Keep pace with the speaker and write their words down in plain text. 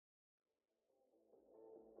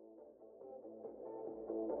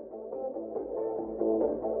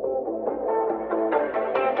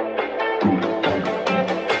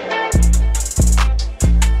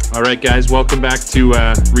right, guys, welcome back to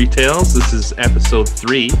Retails. This is episode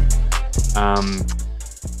 3.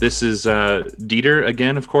 This is Dieter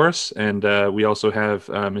again, of course, and we also have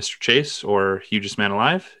Mr. Chase, or Hugest Man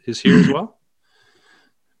Alive, is here as well.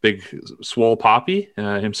 Big Swole Poppy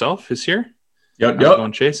himself is here. Yep. How's it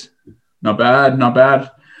going, Chase? Not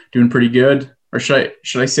bad. Doing pretty good. Or should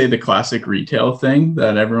I say the classic retail thing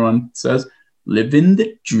that everyone says? Living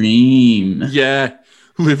the dream. Yeah,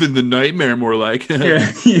 living the nightmare, more like.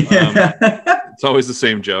 Yeah. It's always the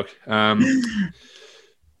same joke.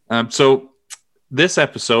 So this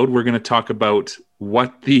episode, we're going to talk about we're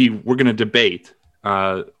going to debate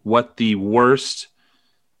what the worst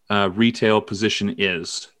retail position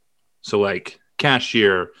is. So like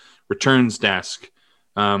cashier, returns desk,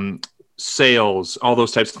 sales, all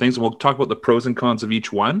those types of things. And we'll talk about the pros and cons of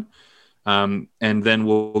each one. And then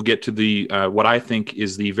we'll get to the what I think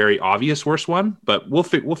is the very obvious worst one, but we'll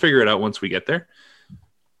figure it out once we get there.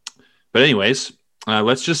 But anyways,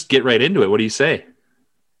 let's just get right into it. What do you say?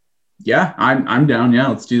 Yeah, I'm down. Yeah,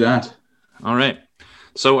 let's do that. All right.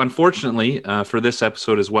 So unfortunately, for this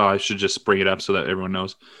episode as well, I should just bring it up so that everyone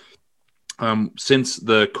knows. Since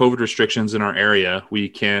the COVID restrictions in our area, we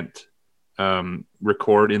can't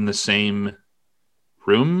record in the same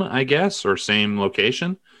room, I guess, or same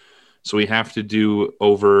location. So we have to do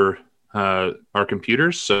over our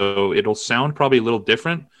computers. So it'll sound probably a little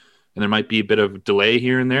different, and there might be a bit of delay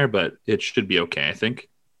here and there, but it should be okay, I think.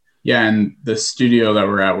 Yeah, and the studio that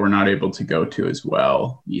we're at, we're not able to go to as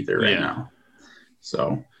well either right now.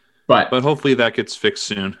 So, but hopefully that gets fixed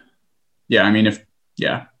soon. Yeah, I mean,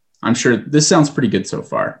 I'm sure this sounds pretty good so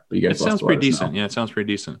far. But you guys, it sounds pretty decent. Yeah, it sounds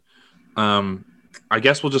pretty decent. I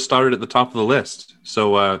guess we'll just start it at the top of the list.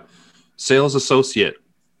 So, sales associate.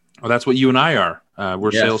 Well, that's what you and I are.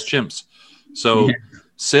 We're sales chimps. So,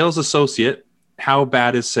 sales associate. How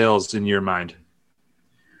bad is sales in your mind?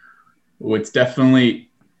 Well, it's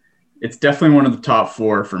definitely one of the top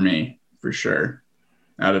 4 for me, for sure.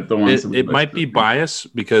 Out of the ones, it might be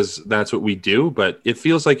biased because that's what we do, but it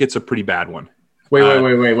feels like it's a pretty bad one.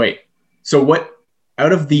 Wait. So what,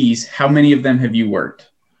 out of these, how many of them have you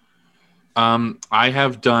worked? I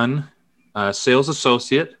have done sales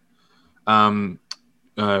associate,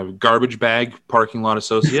 garbage bag parking lot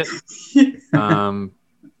associate.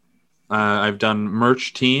 I've done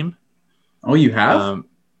merch team. Oh, you have?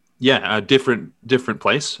 Yeah, a different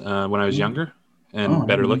place when I was younger and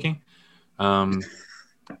better looking. And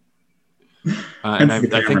I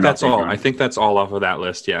think that's all. I think that's all off of that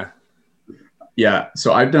list. Yeah. Yeah.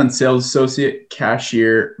 So I've done sales associate,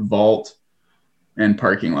 cashier, vault, and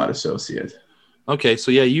parking lot associate. Okay. So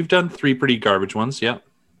yeah, you've done 3 pretty garbage ones. Yeah.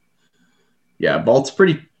 Yeah. Vault's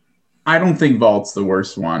pretty, I don't think vault's the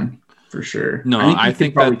worst one for sure. No, I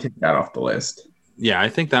think probably take that off the list. Yeah. I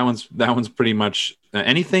think that one's pretty much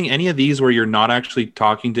any of these where you're not actually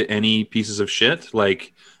talking to any pieces of shit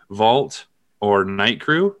like vault or night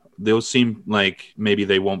crew. Those seem like maybe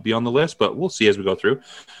they won't be on the list, but we'll see as we go through.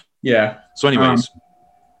 Yeah. So anyways.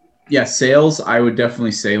 Sales, I would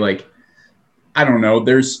definitely say, like, I don't know,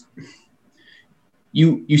 there's,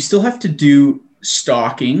 you still have to do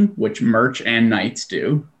stocking, which merch and nights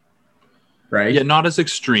do, right? Yeah, not as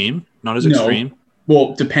extreme. Extreme.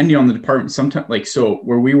 Well, depending on the department, sometimes, like, so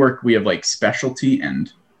where we work, we have like specialty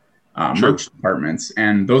and merch departments,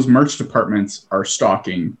 and those merch departments are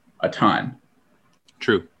stocking a ton.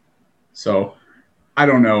 True. So I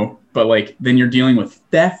don't know, but like then you're dealing with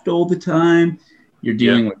theft all the time. You're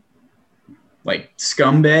dealing with like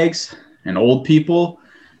scumbags and old people.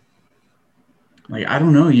 Like, I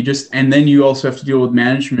don't know. And then you also have to deal with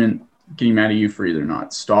management getting mad at you for either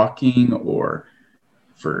not stocking or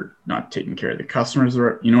for not taking care of the customers.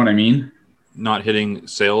 Or, you know what I mean? Not hitting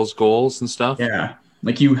sales goals and stuff. Yeah.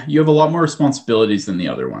 Like you have a lot more responsibilities than the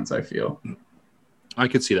other ones, I feel. I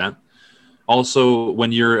could see that. Also,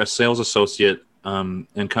 when you're a sales associate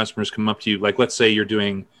and customers come up to you, like let's say you're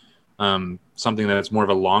doing something that's more of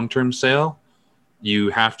a long-term sale, you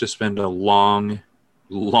have to spend a long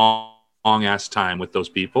ass time with those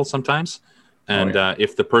people sometimes. And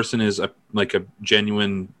if the person is a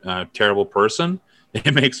genuine terrible person,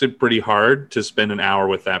 it makes it pretty hard to spend an hour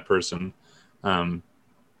with that person.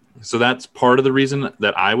 So that's part of the reason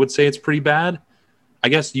that I would say it's pretty bad. I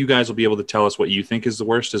guess you guys will be able to tell us what you think is the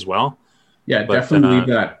worst as well. Yeah, definitely leave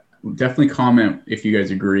that. Definitely comment if you guys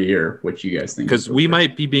agree or what you guys think. Because we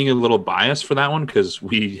might be being a little biased for that one because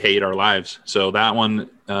we hate our lives. So that one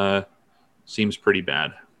seems pretty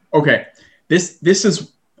bad. Okay. This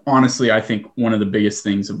is honestly, I think, one of the biggest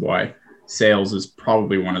things of why sales is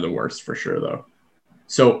probably one of the worst for sure, though.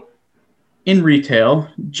 So in retail,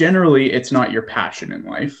 generally it's not your passion in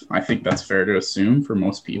life. I think that's fair to assume for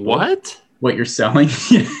most people. What you're selling.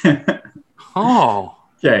 Oh.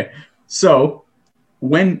 Okay. So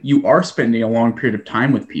when you are spending a long period of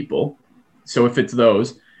time with people, so if it's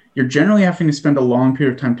those, you're generally having to spend a long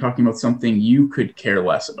period of time talking about something you could care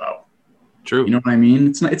less about. True. You know what I mean?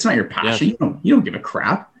 It's not your passion. Yes. You don't give a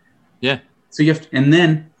crap. Yeah. So you have to, and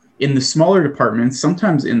then in the smaller departments,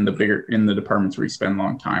 sometimes in the departments where you spend a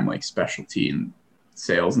long time, like specialty and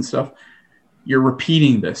sales and stuff, you're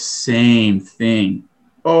repeating the same thing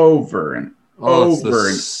over and over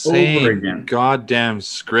again. Goddamn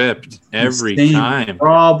script every same time.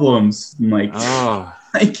 Problems like,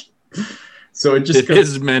 like so it just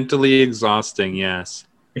is mentally exhausting. Yes.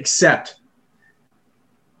 Except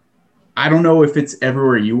I don't know if it's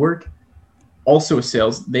everywhere you work. Also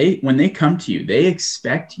sales, when they come to you, they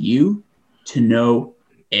expect you to know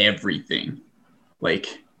everything.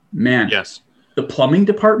 Like, man, yes, the plumbing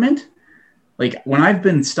department, like when I've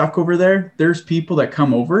been stuck over there, there's people that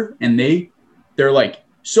come over and they're like,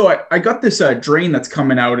 so I got this drain that's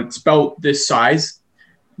coming out. It's about this size.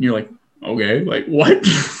 And you're like, okay, like what?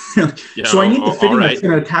 Yeah, so I need the fitting right. that's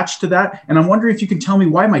going to attach to that. And I'm wondering if you can tell me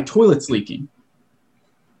why my toilet's leaking.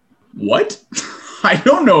 What? I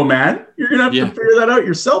don't know, man. You're going to have to figure that out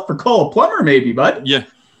yourself or call a plumber maybe, bud. Yeah.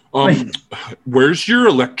 Where's your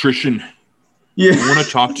electrician? Yeah. I want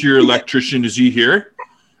to talk to your electrician. Is he here?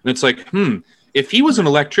 And it's like, if he was an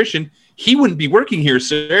electrician, he wouldn't be working here,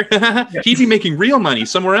 sir. He'd be making real money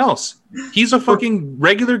somewhere else. He's a fucking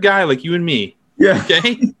regular guy like you and me. Yeah.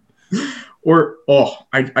 Okay. Or,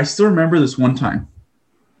 I still remember this one time.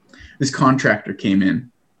 This contractor came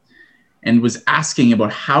in and was asking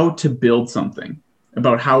about how to build something,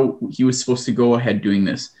 about how he was supposed to go ahead doing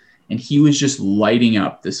this. And he was just lighting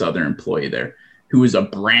up this other employee there who was a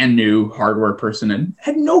brand new hardware person and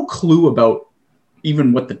had no clue about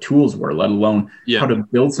even what the tools were, let alone how to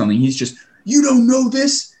build something. He's just, you don't know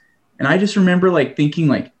this. And I just remember like thinking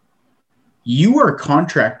like, you are a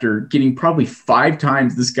contractor getting probably 5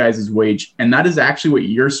 times this guy's wage. And that is actually what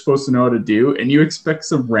you're supposed to know how to do. And you expect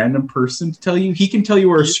some random person to tell you, he can tell you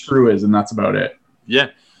where a screw is. And that's about it. Yeah.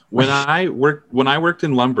 When I worked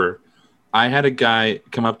in lumber, I had a guy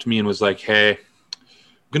come up to me and was like, hey, I'm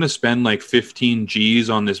going to spend like 15 G's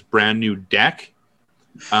on this brand new deck.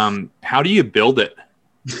 How do you build it?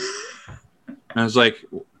 And I was like,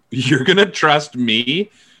 you're going to trust me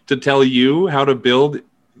to tell you how to build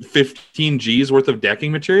 15 G's worth of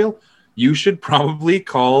decking material? You should probably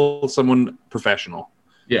call someone professional.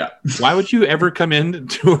 Yeah. Why would you ever come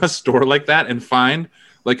into a store like that and find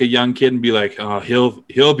like a young kid and be like, oh,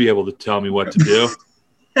 he'll be able to tell me what to do?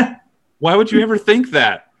 Why would you ever think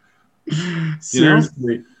that?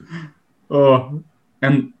 Seriously. Oh,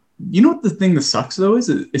 and you know what the thing that sucks though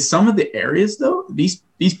is some of the areas though, these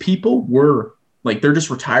people were like, they're just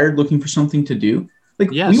retired looking for something to do. Like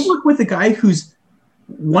we work with a guy who's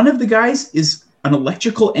one of the guys is an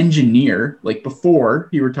electrical engineer, like before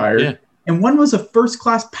he retired. Yeah. And one was a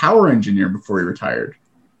first-class power engineer before he retired.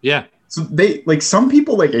 Yeah. So they like some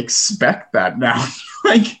people like expect that now.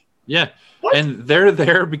 Like, yeah. What? And they're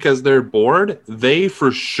there because they're bored. They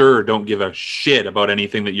for sure don't give a shit about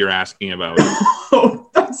anything that you're asking about. Oh,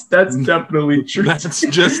 that's definitely true. That's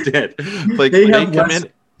just it. Like they have less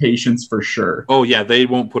patience for sure. Oh yeah, they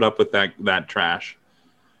won't put up with that trash.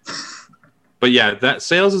 But yeah, that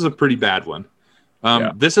sales is a pretty bad one.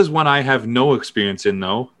 This is one I have no experience in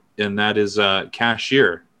though, and that is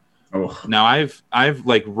cashier. Oh. Now I've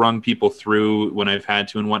like run people through when I've had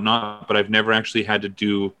to and whatnot, but I've never actually had to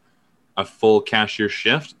do a full cashier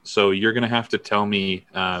shift. So you're gonna have to tell me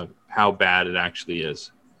how bad it actually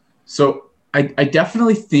is. So I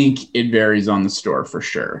definitely think it varies on the store for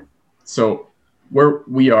sure. So where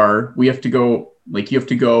we have to go, like you have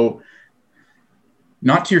to go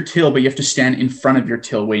not to your till, but you have to stand in front of your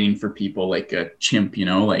till waiting for people like a chimp, you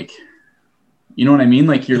know, like, you know what I mean?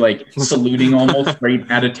 Like you're like saluting almost right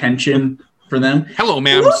at attention for them. Hello,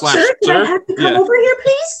 ma'am. Sir, can I have to come over here,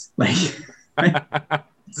 please? Like,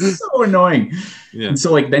 so annoying. Yeah. And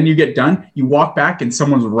so like, then you get done, you walk back and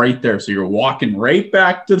someone's right there. So you're walking right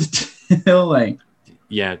back to the till. Like,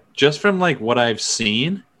 yeah. Just from like what I've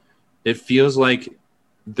seen, it feels like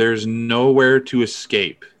there's nowhere to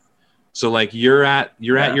escape. So like you're at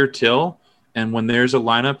your till, and when there's a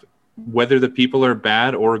lineup, whether the people are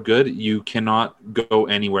bad or good, you cannot go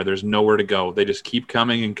anywhere. There's nowhere to go. They just keep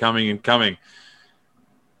coming and coming and coming.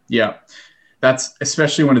 Yeah. That's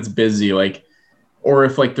especially when it's busy, like, or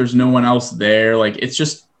if like there's no one else there, like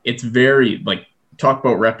it's very like talk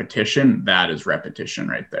about repetition. That is repetition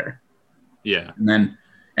right there. Yeah. And then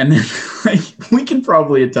And then like we can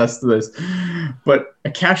probably attest to this, but a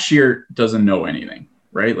cashier doesn't know anything,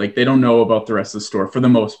 right? Like they don't know about the rest of the store for the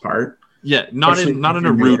most part. Yeah, not in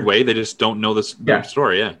a rude way. They just don't know the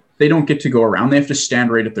story. Yeah, they don't get to go around. They have to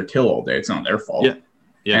stand right at their till all day. It's not their fault.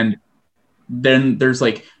 Yeah. And then there's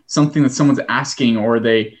like something that someone's asking, or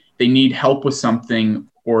they need help with something,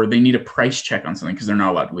 or they need a price check on something because they're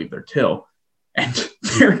not allowed to leave their till. And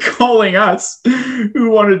they're calling us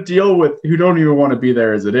who don't even want to be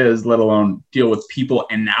there as it is, let alone deal with people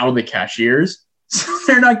and now the cashiers. So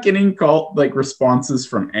they're not getting called like responses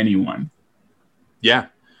from anyone. Yeah.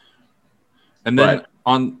 And then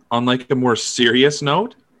on like a more serious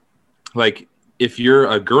note, like if you're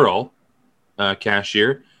a girl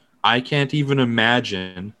cashier, I can't even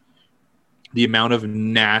imagine the amount of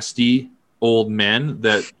nasty old men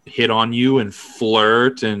that hit on you and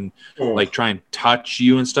flirt and like try and touch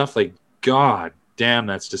you and stuff. Like, God damn,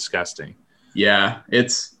 that's disgusting. Yeah,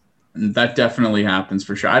 that definitely happens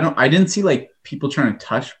for sure. I didn't see like people trying to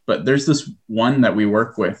touch, but there's this one that we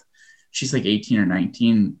work with. She's like 18 or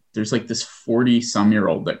 19. There's like this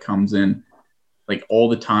 40-some-year-old that comes in like all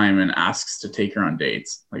the time and asks to take her on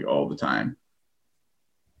dates, like all the time.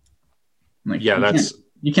 Like, yeah,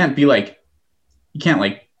 you can't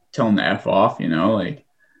like tell him to F off, you know, like,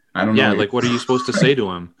 I don't know. Yeah, like what are you supposed to say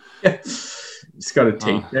to him? Yeah. Just got to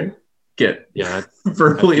take there, get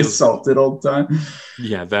verbally assaulted all the time.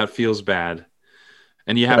 Yeah, that feels bad.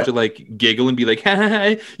 And you have to like giggle and be like,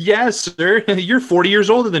 hey, yes, sir, you're 40 years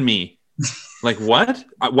older than me. Like, what?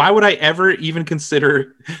 Why would I ever even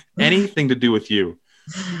consider anything to do with you?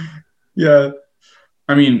 Yeah.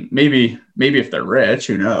 I mean, maybe if they're rich,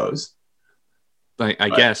 who knows? I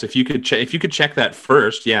guess if you could check that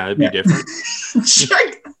first, yeah, it'd be different.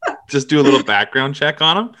 Just do a little background check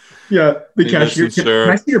on them. Yeah, the cashier. Listen, sir,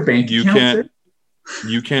 can I see your bank account?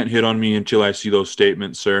 You can't hit on me until I see those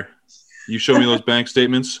statements, sir. You show me those bank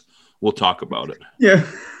statements, we'll talk about it. Yeah.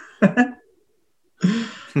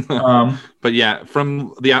 But yeah,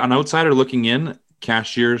 from an outsider looking in,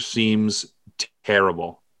 cashier seems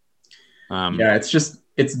terrible. Yeah,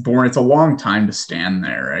 it's boring. It's a long time to stand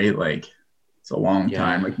there, right? Like, it's a long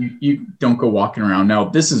time. Like you don't go walking around. Now,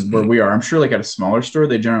 this is where we are. I'm sure like at a smaller store,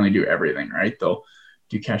 they generally do everything, right? They'll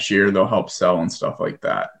do cashier, they'll help sell and stuff like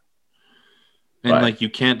that. And like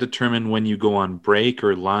you can't determine when you go on break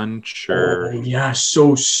or lunch or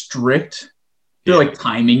so strict. They're like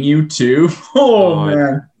timing you too. Oh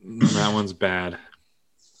man. That one's bad.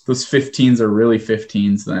 Those 15s are really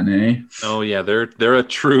 15s then, eh? Oh yeah, they're a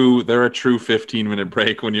true 15-minute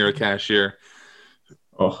break when you're a cashier.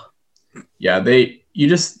 Oh. Yeah,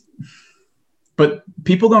 but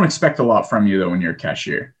people don't expect a lot from you though when you're a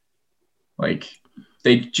cashier. Like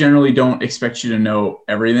they generally don't expect you to know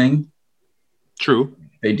everything. True.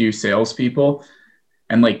 They do salespeople,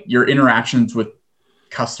 and like your interactions with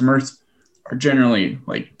customers are generally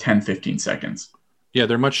like 10, 15 seconds. Yeah,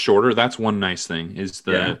 they're much shorter. That's one nice thing is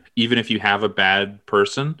even if you have a bad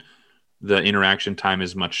person, the interaction time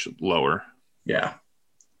is much lower. Yeah.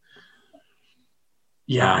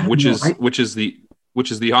 Yeah, which is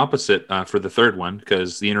the opposite for the third one,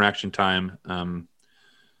 because the interaction time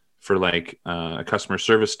for like a customer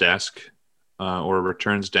service desk or a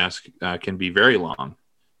returns desk can be very long.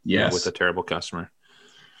 Yes, with a terrible customer.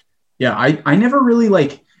 Yeah, I never really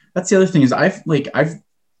like. That's the other thing is I've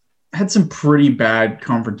had some pretty bad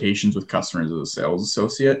confrontations with customers as a sales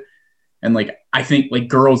associate, and like I think like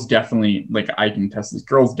girls definitely, like I can test this,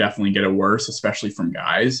 girls definitely get it worse, especially from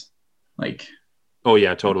guys. Like. Oh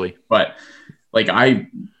yeah, totally. But like I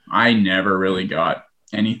never really got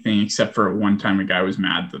anything except for one time a guy was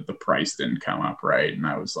mad that the price didn't come up right, and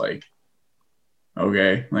I was like,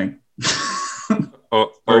 okay, like,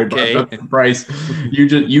 oh, okay, the price.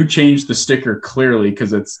 You changed the sticker clearly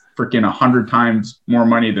because it's freaking 100 times more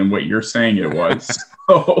money than what you're saying it was.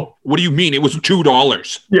 So, what do you mean? It was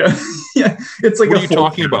 $2. Yeah, yeah. It's like what are you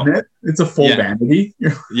talking about? It's a full vanity.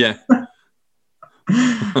 Yeah.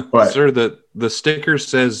 But, sir, the sticker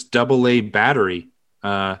says AA battery.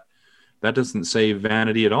 That doesn't say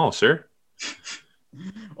vanity at all, sir.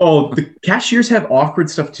 Oh, the cashiers have awkward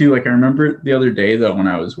stuff too. Like I remember the other day though, when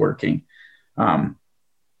I was working,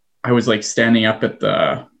 I was like standing up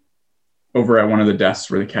over at one of the desks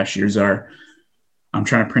where the cashiers are. I'm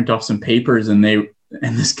trying to print off some papers, and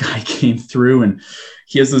this guy came through, and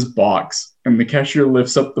he has this box, and the cashier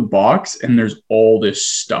lifts up the box, and there's all this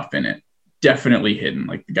stuff in it. Definitely hidden.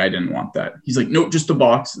 Like the guy didn't want that. He's like, no, just a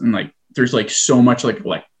box. And like, there's like so much like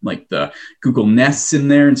the Google Nests in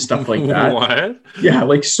there and stuff like that. What? Yeah.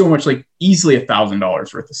 Like so much, like easily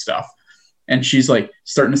 $1,000 worth of stuff. And she's like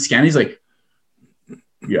starting to scan. He's like,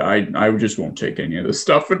 yeah, I just won't take any of this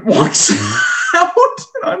stuff, and walks out.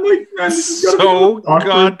 And I'm like, man, this is So awkward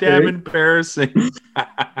goddamn thing. embarrassing.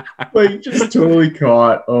 Like, just totally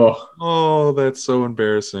caught. Oh, that's so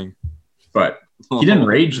embarrassing. But he didn't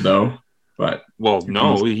rage though. But Well,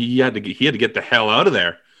 no, he had to get the hell out of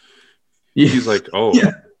there. yeah. He's like, oh,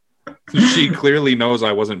 Yeah. She clearly knows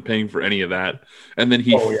I wasn't paying for any of that. And then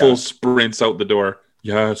he full sprints out the door.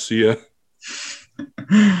 Yeah, see ya.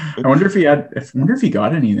 I wonder if he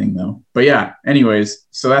got anything though. But yeah, anyways,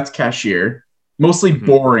 so that's cashier. Mostly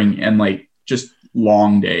boring and like just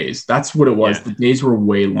long days. That's what it was. Yeah. The days were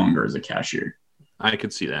way longer as a cashier. I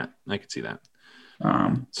could see that.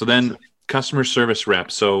 So then customer service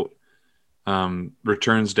rep. So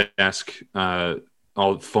returns desk,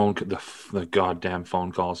 all the goddamn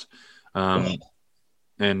phone calls,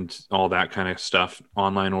 and all that kind of stuff.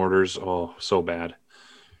 Online orders. Oh, so bad.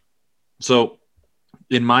 So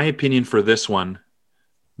in my opinion for this one,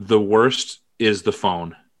 the worst is the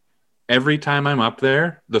phone. Every time I'm up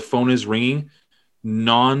there, the phone is ringing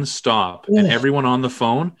nonstop, and everyone on the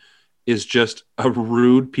phone is just a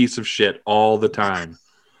rude piece of shit all the time.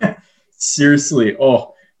 Seriously.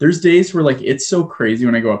 Oh, there's days where like it's so crazy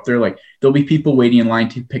when I go up there. Like there'll be people waiting in line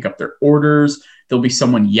to pick up their orders. There'll be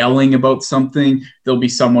someone yelling about something. There'll be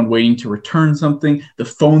someone waiting to return something. The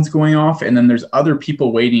phone's going off, and then there's other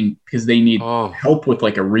people waiting because they need help with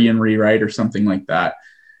like a rewrite or something like that.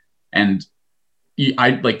 And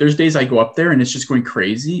I like there's days I go up there and it's just going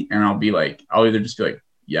crazy, and I'll either just be like,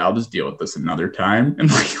 yeah, I'll just deal with this another time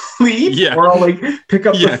and like leave, or I'll like pick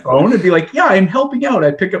up the phone and be like, yeah, I'm helping out.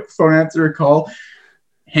 I pick up the phone, answer a call,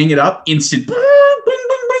 hang it up, instant. Bing, bing,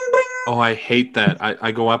 bing, bing. Oh, I hate that.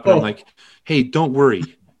 I go up and I'm like, hey, don't worry.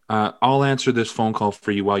 I'll answer this phone call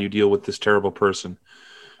for you while you deal with this terrible person.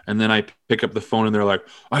 And then I pick up the phone and they're like,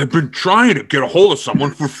 I've been trying to get a hold of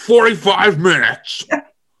someone for 45 minutes.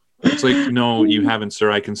 It's like, no, you haven't,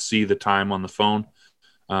 sir. I can see the time on the phone.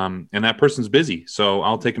 And that person's busy. So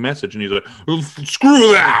I'll take a message. And he's like,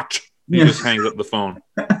 screw that. He just hangs up the phone.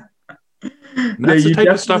 And that's the type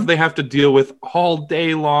of stuff they have to deal with all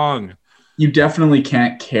day long. You definitely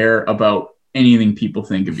can't care about anything people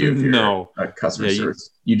think of you if you're a customer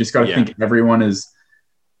service. You just got to think everyone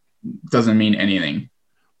doesn't mean anything.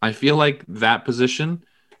 I feel like that position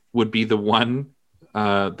would be the one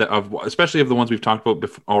especially of the ones we've talked about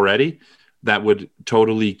already, that would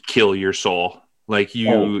totally kill your soul. Like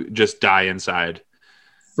you just die inside.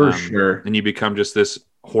 For sure. And you become just this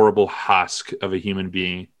horrible husk of a human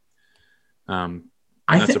being.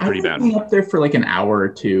 That's a pretty bad one. Up there for like an hour or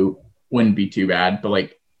two wouldn't be too bad, but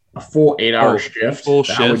like a full 8-hour shift,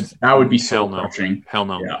 that would be so crushing. Hell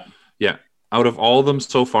no. Yeah. Out of all of them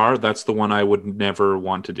so far, that's the one I would never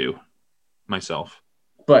want to do myself.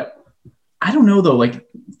 But I don't know though, like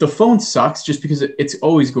the phone sucks just because it's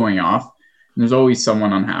always going off and there's always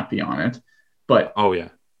someone unhappy on it. But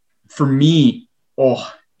for me,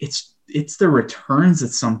 it's the returns that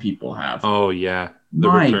some people have. Oh yeah. The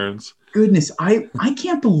returns. Goodness, I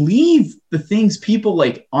can't believe the things people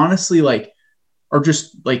like honestly like are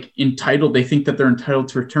just like entitled. They think that they're entitled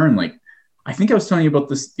to return. Like I think I was telling you about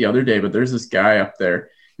this the other day, but there's this guy up there.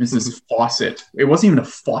 There's this faucet. It wasn't even a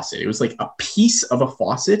faucet. It was like a piece of a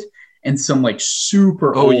faucet and some like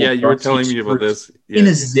super old. Yeah, you were telling me about this. In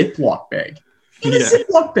a Ziploc bag. In a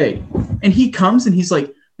Ziploc bag. And he comes and he's like,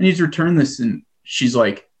 I need to return this. And she's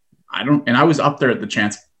like, I was up there at the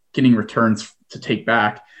chance getting returns to take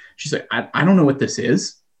back. She's like, I don't know what this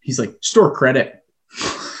is. He's like, store credit.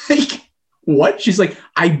 Like, what? She's like,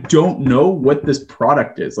 I don't know what this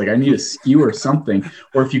product is. Like, I need a SKU or something.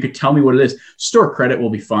 Or if you could tell me what it is, store credit will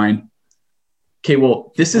be fine. Okay,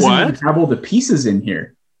 well, this doesn't even have all the pieces in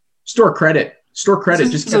here. Store credit. Just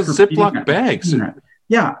kept a Ziploc bags.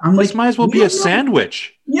 Yeah, I'm like, this might as well be a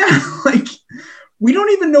sandwich. Yeah, like we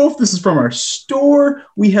don't even know if this is from our store.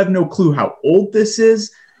 We have no clue how old this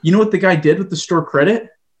is. You know what the guy did with the store credit?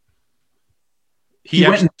 He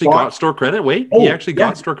actually got store credit? He actually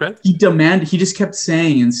got store credit? He just kept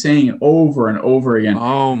saying it over and over again.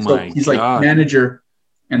 Oh my God. He's like manager.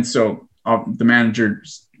 And so the manager,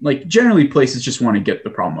 like generally places just want to get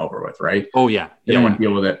the problem over with, right? Oh yeah. They don't want to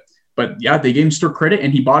deal with it. But yeah, they gave him store credit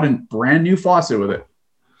and he bought a brand new faucet with it.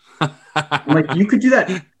 Like you could do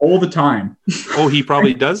that all the time. Oh, he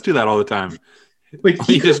probably does do that all the time. Like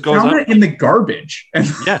he just goes up in the garbage and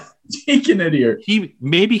taking it here.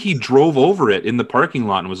 Maybe he drove over it in the parking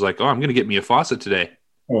lot and was like, "Oh, I'm going to get me a faucet today."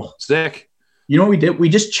 Oh, sick. You know what we did? We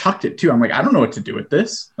just chucked it too. I'm like, I don't know what to do with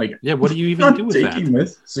this. Like, yeah, what do you even do with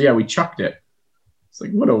that? So yeah, we chucked it. It's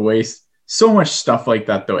like what a waste. So much stuff like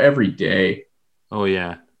that though every day. Oh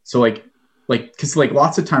yeah. So like, because like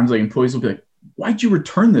lots of times like employees will be like, why'd you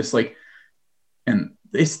return this? Like, and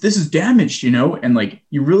this is damaged, you know? And like,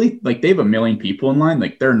 you really, like, they have a million people in line.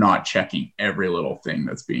 Like, they're not checking every little thing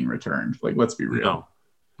that's being returned. Like, let's be real. No.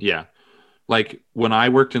 Yeah. Like when I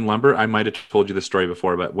worked in lumber, I might have told you the story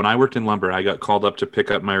before, but when I worked in lumber, I got called up to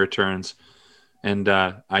pick up my returns, and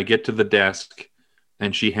I get to the desk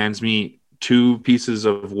and she hands me 2 pieces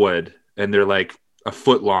of wood, and they're like a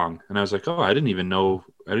foot long. And I was like, oh, I didn't even know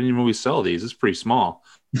we sell these. It's pretty small.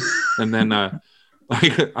 And then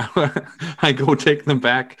I go take them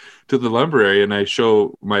back to the lumber area and I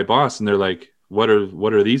show my boss, and they're like, what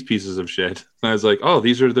are these pieces of shit? And I was like, oh,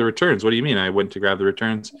 these are the returns. What do you mean? I went to grab the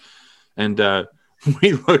returns, and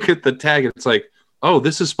we look at the tag, and it's like, oh,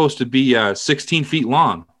 this is supposed to be 16 feet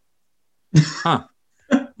long. Huh.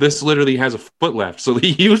 This literally has a foot left. So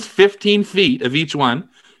he used 15 feet of each one.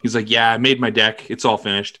 He's like, yeah, I made my deck. It's all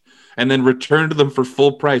finished. And then returned them for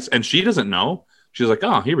full price. And she doesn't know. She's like,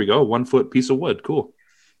 oh, here we go. 1 foot piece of wood. Cool.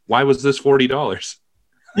 Why was this $40?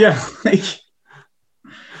 Yeah. Like,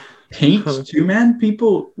 paint too, man.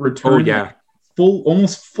 People return yeah.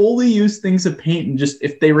 almost fully used things of paint, and just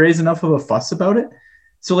if they raise enough of a fuss about it.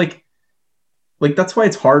 So like that's why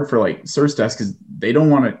it's hard for like service desk, because they don't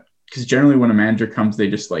want to, because generally when a manager comes, they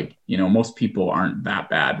just like, you know, most people aren't that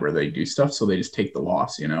bad where they do stuff, so they just take the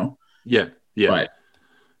loss, you know. Yeah. But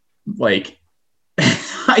like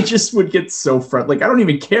I just would get so frustrated. Like, I don't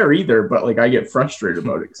even care either, but like I get frustrated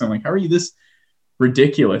about it because I'm like, how are you this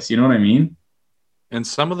ridiculous? You know what I mean? And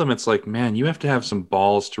some of them, it's like, man, you have to have some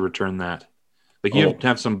balls to return that. Like, you have to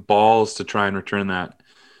have some balls to try and return that.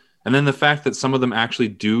 And then the fact that some of them actually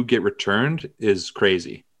do get returned is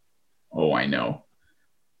crazy. Oh, I know.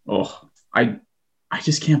 Oh, I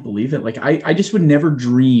just can't believe it. Like, I just would never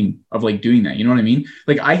dream of like doing that. You know what I mean?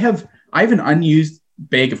 Like, I have an unused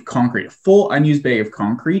bag of concrete, a full unused bag of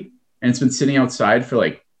concrete, and it's been sitting outside for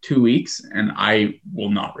like 2 weeks, and I will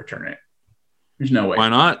not return it. There's no way. Why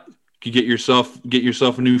not? You get yourself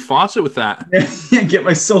a new faucet with that. Yeah, get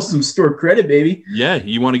myself some store credit, baby. Yeah,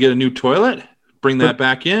 you want to get a new toilet? Bring that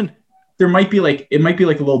back in. It might be like a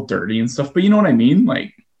little dirty and stuff, but you know what I mean?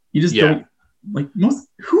 Like, you just don't like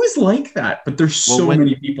who is like that? But there's so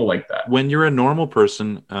many people like that. When you're a normal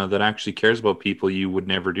person that actually cares about people, you would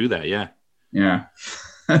never do that. Yeah. Yeah.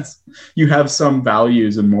 You have some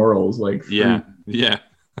values and morals, like yeah.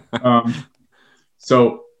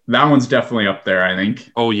 So that one's definitely up there, I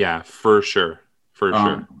think. Oh yeah, for sure.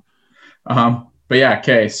 Sure. But yeah,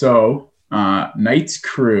 okay. So Knights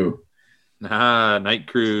crew. Night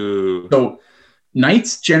crew. So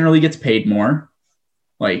Knights generally gets paid more.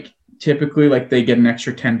 Like, typically, like, they get an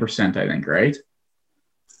extra 10%, I think, right?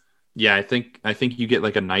 Yeah, I think you get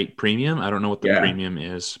like a night premium. I don't know what the premium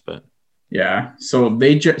is, but yeah. So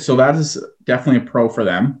so that is definitely a pro for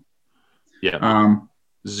them. Yeah.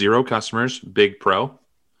 0 customers, big pro.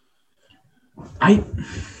 I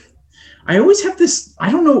always have this,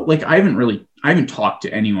 I don't know, like, I haven't talked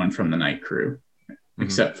to anyone from the night crew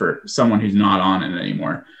except for someone who's not on it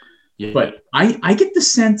anymore. Yeah. But I get the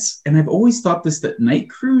sense, and I've always thought this, that night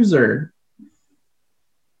crews are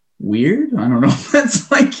weird. I don't know if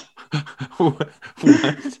that's like what?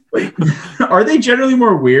 Like, are they generally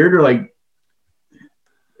more weird, or like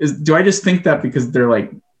do I just think that because they're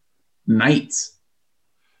like knights?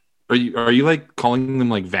 Are you like calling them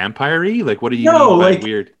like vampire-y? Like, what do you mean by like,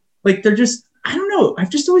 weird? Like, they're just, I don't know. I've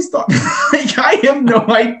just always thought like, I have no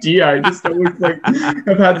idea. I just always like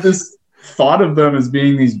have had this thought of them as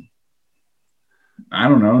being these, I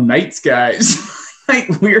don't know, knights guys. Like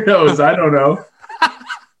weirdos. I don't know.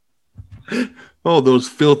 Oh, those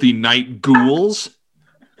filthy night ghouls.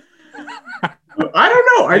 I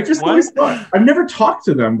don't know. I just always thought, I've never talked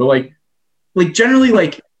to them, but like generally,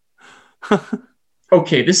 like,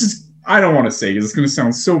 okay, this is, I don't want to say because it's going to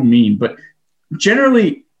sound so mean, but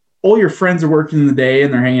generally all your friends are working in the day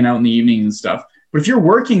and they're hanging out in the evening and stuff. But if you're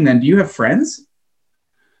working, then do you have friends?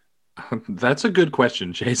 That's a good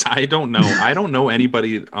question, Chase. I don't know. I don't know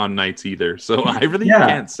anybody on nights either, so I really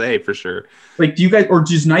can't say for sure. Like, do you guys, or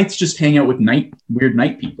does nights just hang out with weird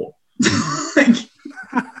night people? Like,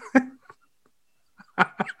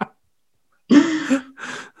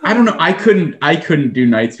 I don't know. I couldn't do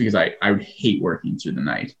nights because I would hate working through the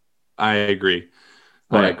night. I agree.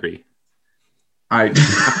 But I agree. I'm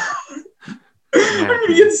gonna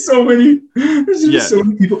get so many. There's just so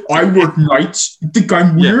many people. I work nights. You think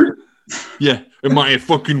I'm weird? Yeah. Am I a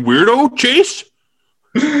fucking weirdo, Chase?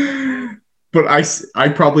 But I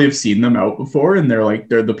probably have seen them out before, and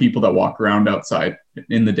they're the people that walk around outside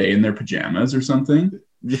in the day in their pajamas or something.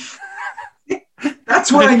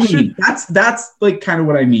 That's what I mean. That's like kind of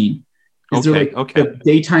what I mean. Is they're Okay. like Okay. the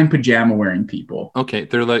daytime pajama wearing people. Okay.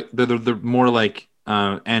 They're more like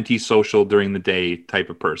antisocial during the day type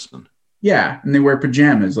of person. Yeah, and they wear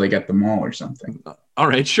pajamas like at the mall or something. All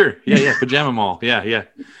right. Sure. Yeah. Yeah. Pajama mall. Yeah. Yeah.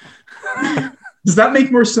 Does that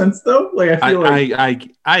make more sense though? Like I feel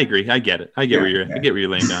like I agree. I get it. I get where you're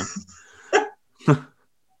laying down.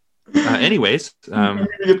 Anyways, I'm gonna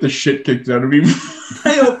get the shit kicked out of me.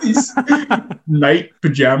 I hope these night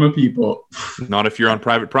pajama people. Not if you're on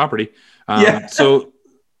private property. Yeah. So,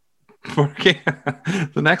 okay.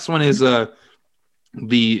 The next one is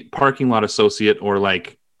the parking lot associate, or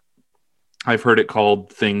like I've heard it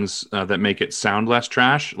called things that make it sound less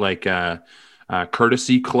trash, like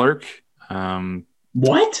courtesy clerk.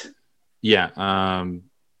 What? Yeah.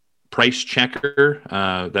 Price checker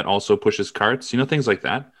that also pushes carts. You know, things like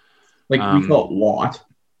that. Like we call it lot.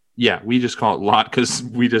 Yeah, we just call it lot because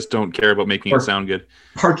we just don't care about making it sound good.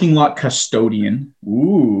 Parking lot custodian.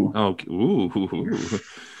 Ooh. Oh, ooh.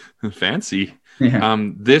 Fancy. Yeah.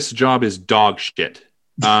 This job is dog shit.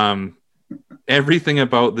 Everything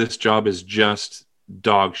about this job is just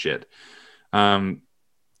dog shit.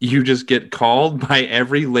 You just get called by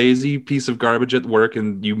every lazy piece of garbage at work,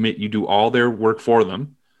 and you do all their work for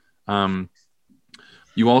them.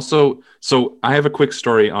 You also, so I have a quick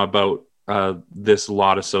story about this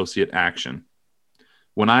lot associate action.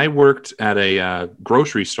 When I worked at a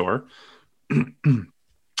grocery store,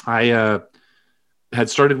 I had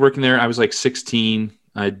started working there. I was like 16.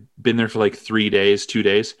 I'd been there for like 2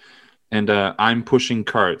 days. And I'm pushing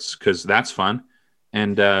carts because that's fun.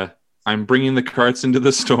 And I'm bringing the carts into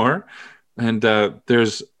the store. And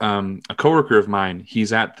there's a coworker of mine.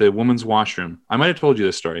 He's at the women's washroom. I might have told you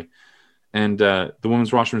this story. And the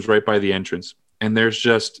women's washroom is right by the entrance. And there's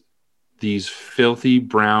just these filthy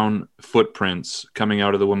brown footprints coming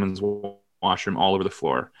out of the women's washroom all over the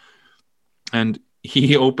floor. And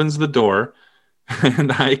he opens the door,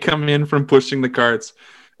 and I come in from pushing the carts,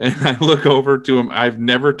 and I look over to him. I've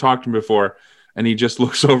never talked to him before. And he just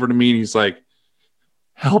looks over to me, and he's like,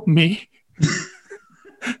 "Help me."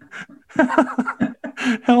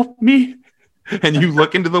 "Help me." And you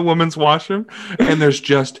look into the women's washroom, and there's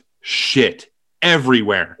just shit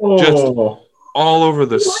everywhere. Just all over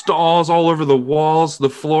the stalls, all over the walls, the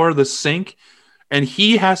floor, the sink. And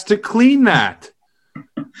he has to clean that.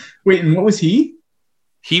 Wait, and what was he?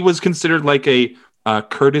 He was considered like a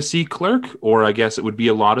courtesy clerk, or I guess it would be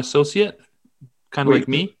a lot associate, kind of like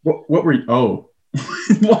me. What were you? Oh.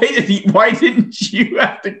 Why didn't you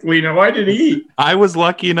have to clean it? Why did he? I was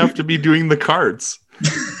lucky enough to be doing the carts.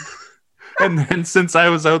 And then since I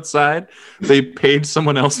was outside, they paid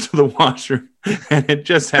someone else to the washroom, and it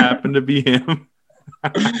just happened to be him.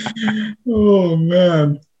 Oh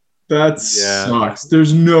man, that sucks.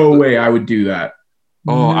 There's no way I would do that.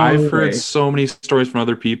 Oh, no I've heard so many stories from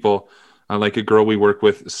other people, like a girl we work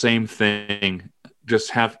with, same thing, just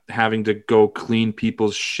having to go clean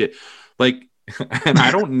people's shit. Like, and I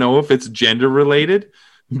don't know if it's gender related,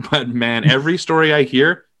 but man, every story I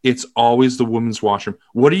hear, it's always the women's washroom.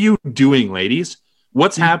 What are you doing, ladies?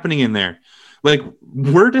 What's happening in there? Like,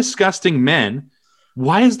 we're disgusting men.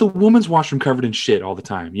 Why is the women's washroom covered in shit all the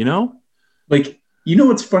time? You know? Like, you know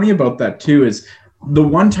what's funny about that too is the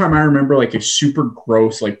one time I remember like a super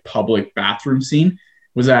gross like public bathroom scene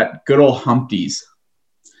was at good old Humpty's.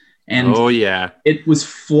 And oh yeah, it was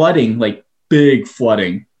flooding, like big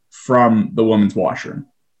flooding from the women's washroom.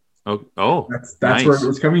 Oh, that's nice. Where it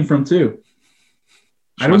was coming from too.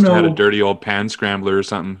 She must have had a dirty old pan scrambler or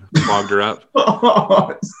something clogged her up.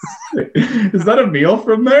 Is that a meal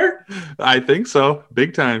from there? I think so.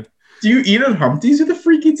 Big time. Do you eat at Humpty's? Who the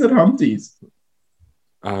freak eats at Humpty's?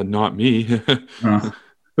 Not me.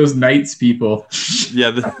 Those Knights people.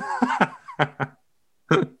 Yeah.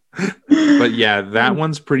 But yeah, that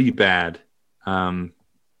one's pretty bad.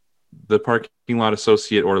 The parking lot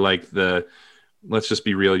associate, or like let's just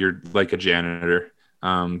be real, you're like a janitor.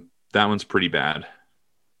 That one's pretty bad.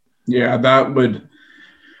 Yeah,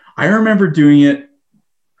 I remember doing it.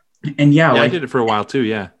 And yeah, like, I did it for a while too.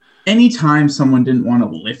 Yeah. Anytime someone didn't want to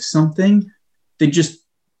lift something, they just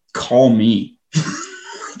call me.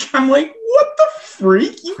 I'm like, what the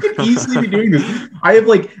freak? You could easily be doing this.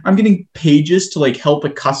 I'm getting pages to like help a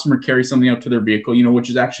customer carry something out to their vehicle,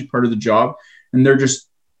 which is actually part of the job. And they're just,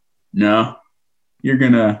 no, you're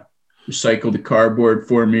going to recycle the cardboard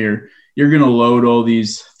for me, or you're going to load all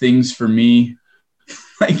these things for me.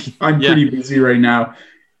 Like, I'm pretty busy right now.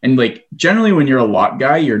 And like, generally when you're a lot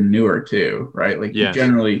guy, you're newer too, right? Like you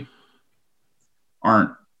generally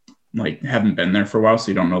haven't been there for a while, so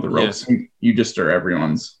you don't know the ropes. You just are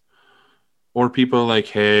everyone's. Or people like,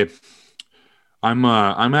 hey, I'm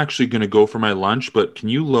actually gonna go for my lunch, but can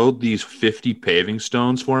you load these 50 paving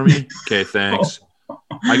stones for me? Okay, thanks.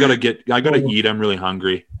 I gotta eat. I'm really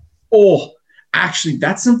hungry. Oh, actually,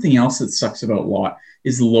 that's something else that sucks about lot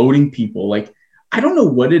is loading people. Like, I don't know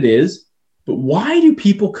what it is, but why do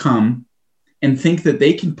people come and think that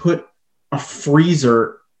they can put a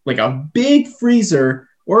freezer, like a big freezer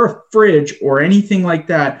or a fridge or anything like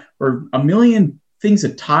that, or a million things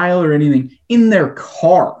of tile or anything in their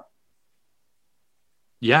car?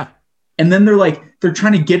 Yeah. And then they're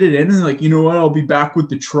trying to get it in and they're like, you know what? I'll be back with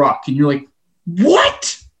the truck. And you're like,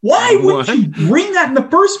 what? Why would you bring that in the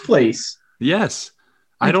first place? Yes.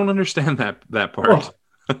 I don't understand that part.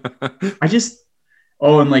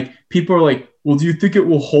 And like people are like, well, do you think it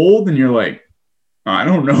will hold? And you're like, I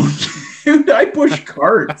don't know. Dude, I push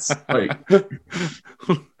carts. Like,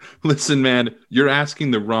 listen, man, you're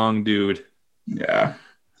asking the wrong dude. Yeah.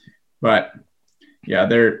 But yeah,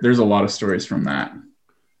 there's a lot of stories from that.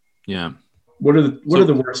 Yeah. What are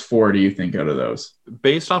the worst 4, do you think, out of those?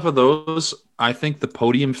 Based off of those, I think the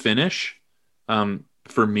podium finish,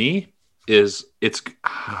 for me, it's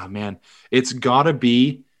gotta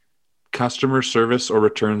be customer service or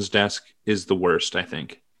returns desk is the worst, I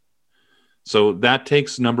think. So that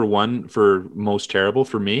takes number 1 for most terrible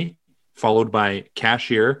for me, followed by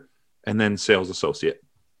cashier and then sales associate.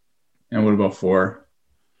 And what about 4?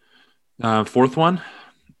 Fourth one?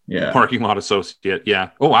 Yeah. Parking lot associate. Yeah.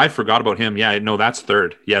 Oh, I forgot about him. Yeah. No, that's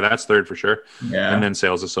 3rd. Yeah, that's 3rd for sure. Yeah. And then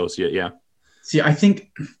sales associate. Yeah. See, I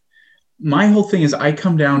think my whole thing is I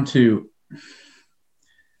come down to,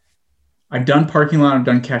 I've done parking lot, I've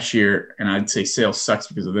done cashier, and I'd say sales sucks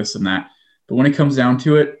because of this and that. But when it comes down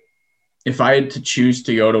to it, if I had to choose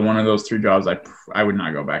to go to one of those 3 jobs, I would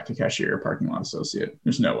not go back to cashier or parking lot associate.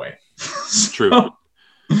 There's no way. True.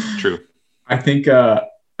 True. I think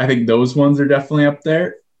those ones are definitely up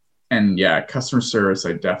there. And yeah, customer service,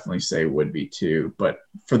 I definitely say would be too. But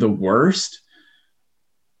for the worst,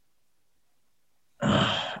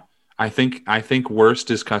 I think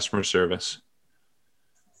worst is customer service.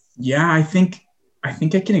 Yeah, I think I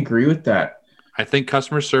can agree with that. I think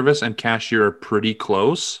customer service and cashier are pretty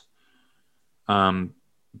close.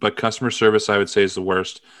 But customer service, I would say, is the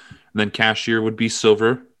worst. And then cashier would be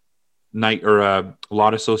silver,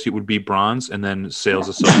 lot associate would be bronze, and then sales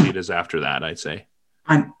associate is after that, I'd say.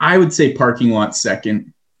 I would say parking lot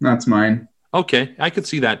second. That's mine. Okay, I could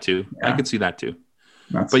see that too. Yeah. I could see that too.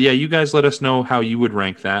 But yeah, you guys let us know how you would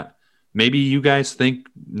rank that. Maybe you guys think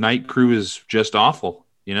night crew is just awful,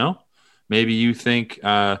 you know? Maybe you think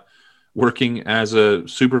working as a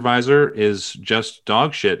supervisor is just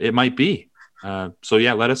dog shit. It might be. So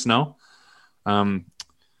yeah, let us know.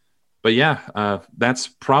 But yeah, that's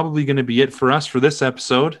probably going to be it for us for this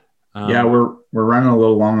episode. Yeah, we're running a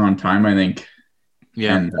little long on time, I think.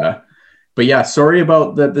 Yeah. And, but yeah, sorry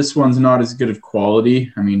about that. This one's not as good of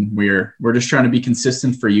quality. I mean, we're just trying to be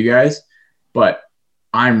consistent for you guys, but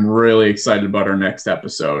I'm really excited about our next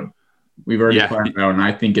episode. We've already planned it out, and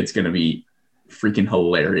I think it's going to be freaking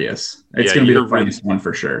hilarious. It's going to be the funniest one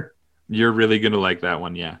for sure. You're really going to like that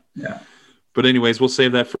one. Yeah. Yeah. But anyways, we'll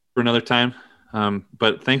save that for another time.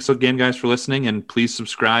 But thanks again, guys, for listening, and please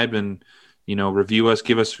subscribe and, review us,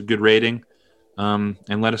 give us a good rating,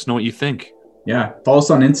 and let us know what you think. Yeah. Follow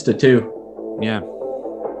us on Insta too. Yeah.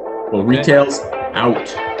 Well, Retails out.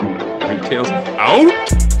 Retails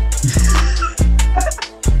out.